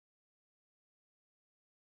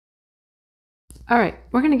All right,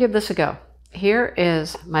 we're gonna give this a go. Here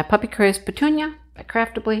is my Puppy Craze Petunia by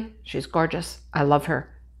Craftably. She's gorgeous. I love her.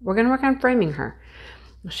 We're gonna work on framing her.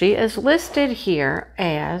 She is listed here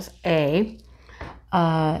as a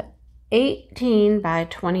 18 by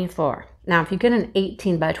 24. Now, if you get an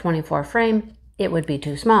 18 by 24 frame, it would be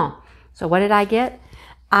too small. So what did I get?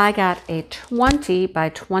 I got a 20 by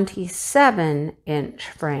 27 inch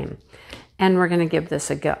frame, and we're gonna give this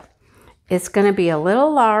a go. It's gonna be a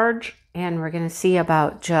little large, and we're gonna see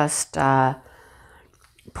about just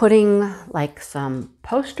putting like some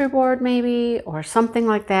poster board maybe, or something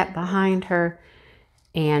like that behind her,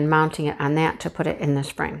 and mounting it on that to put it in this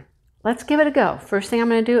frame. Let's give it a go. First thing I'm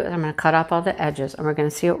gonna do is I'm gonna cut off all the edges, and we're gonna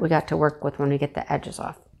see what we got to work with when we get the edges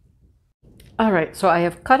off. All right, so I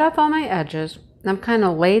have cut off all my edges. I'm kind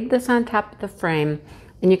of laid this on top of the frame,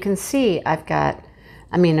 and you can see I've got,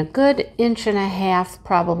 a good 1.5 inches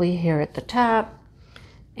probably here at the top,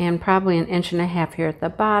 and probably 1.5 inches here at the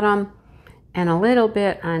bottom, and a little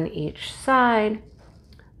bit on each side.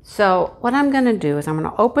 So what I'm gonna do is I'm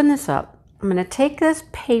gonna open this up. I'm gonna take this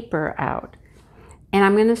paper out, and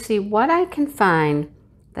I'm gonna see what I can find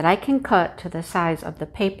that I can cut to the size of the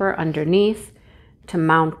paper underneath to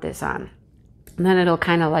mount this on. And then it'll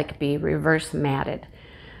kind of like be reverse matted.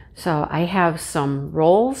 So I have some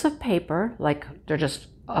rolls of paper, like they're just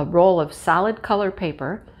a roll of solid color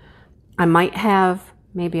paper. I might have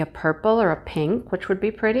maybe a purple or a pink, which would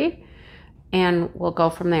be pretty. And we'll go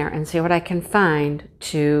from there and see what I can find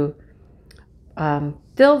to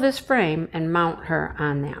fill this frame and mount her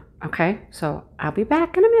on that. Okay, so I'll be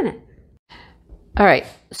back in a minute. All right,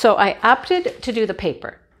 so I opted to do the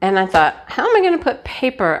paper, and I thought, how am I going to put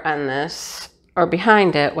paper on this or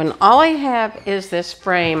behind it when all I have is this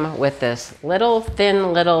frame with this little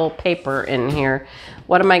thin little paper in here?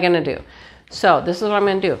 What am I going to do? So this is what I'm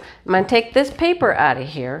going to do. I'm going to take this paper out of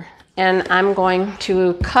here, and I'm going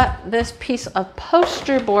to cut this piece of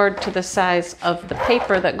poster board to the size of the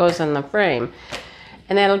paper that goes in the frame,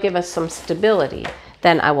 and that'll give us some stability.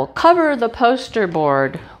 Then I will cover the poster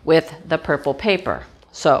board with the purple paper.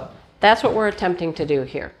 So that's what we're attempting to do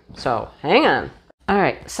here. So hang on. All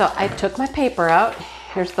right, so I took my paper out.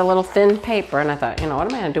 Here's the little thin paper, and I thought, what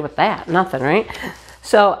am I gonna do with that? Nothing, right?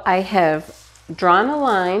 So I have drawn a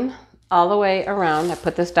line all the way around. I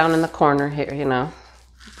put this down in the corner here,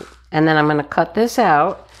 and then I'm gonna cut this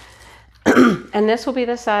out, and this will be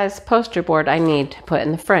the size poster board I need to put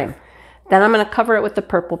in the frame. Then I'm going to cover it with the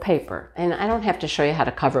purple paper. And I don't have to show you how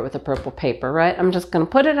to cover it with the purple paper, right? I'm just going to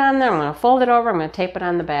put it on there. I'm going to fold it over. I'm going to tape it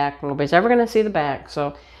on the back. Nobody's ever going to see the back,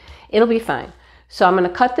 so it'll be fine. So I'm going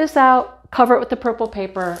to cut this out, cover it with the purple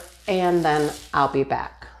paper, and then I'll be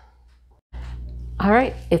back. All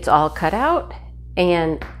right, it's all cut out,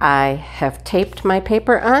 and I have taped my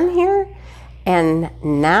paper on here. And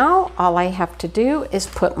now all I have to do is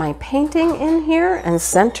put my painting in here and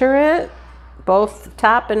center it, both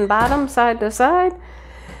top and bottom, side to side.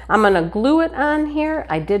 I'm gonna glue it on here.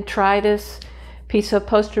 I did try this piece of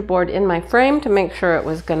poster board in my frame to make sure it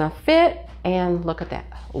was gonna fit, and look at that,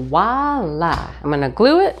 voila. I'm gonna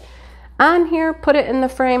glue it on here, put it in the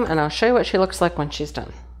frame, and I'll show you what she looks like when she's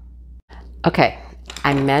done. Okay,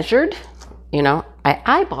 I measured, I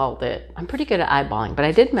eyeballed it. I'm pretty good at eyeballing, but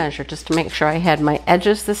I did measure just to make sure I had my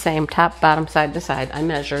edges the same, top, bottom, side to side. I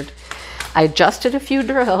measured. I adjusted a few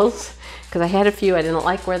drills, because I had a few I didn't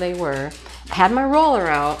like where they were. I had my roller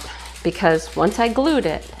out because once I glued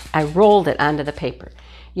it, I rolled it onto the paper.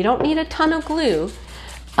 You don't need a ton of glue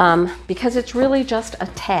because it's really just a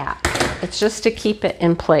tack. It's just to keep it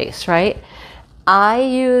in place, right? I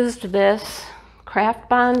used this Craft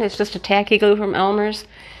Bond. It's just a tacky glue from Elmer's,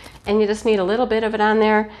 and you just need a little bit of it on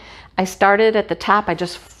there. I started at the top. I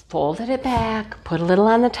just folded it back, put a little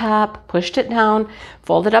on the top, pushed it down,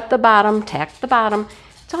 folded up the bottom, tacked the bottom.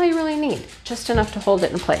 That's all you really need, just enough to hold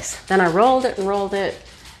it in place. Then I rolled it,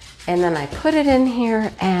 and then I put it in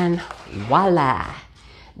here, and voila,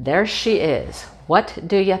 there she is. What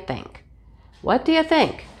do you think? What do you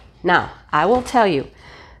think? Now, I will tell you,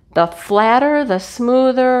 the flatter, the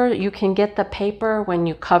smoother you can get the paper when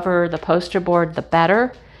you cover the poster board, the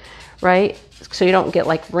better, right? So you don't get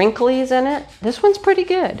like wrinkles in it. This one's pretty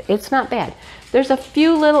good. It's not bad. There's a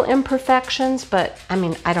few little imperfections, but I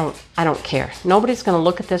don't care. Nobody's gonna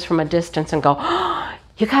look at this from a distance and go, oh,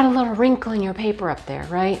 you got a little wrinkle in your paper up there,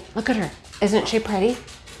 right? Look at her. Isn't she pretty?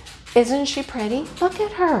 Isn't she pretty? Look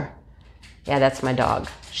at her. Yeah, that's my dog.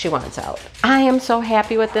 She wants out. I am so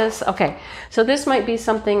happy with this. Okay, so this might be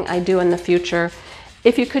something I do in the future.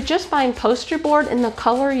 If you could just find poster board in the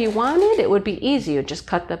color you wanted, it would be easy. You just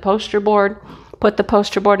cut the poster board, put the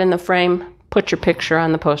poster board in the frame, put your picture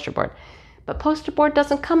on the poster board. But poster board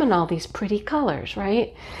doesn't come in all these pretty colors,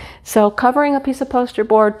 right? So covering a piece of poster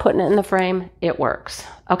board, putting it in the frame, it works,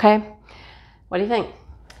 okay? What do you think?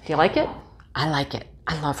 Do you like it? I like it.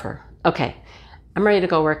 I love her. Okay, I'm ready to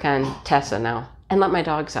go work on Tessa now and let my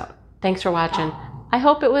dogs out. Thanks for watching. I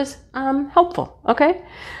hope it was helpful, okay?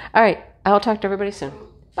 All right, I'll talk to everybody soon.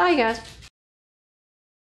 Bye, guys.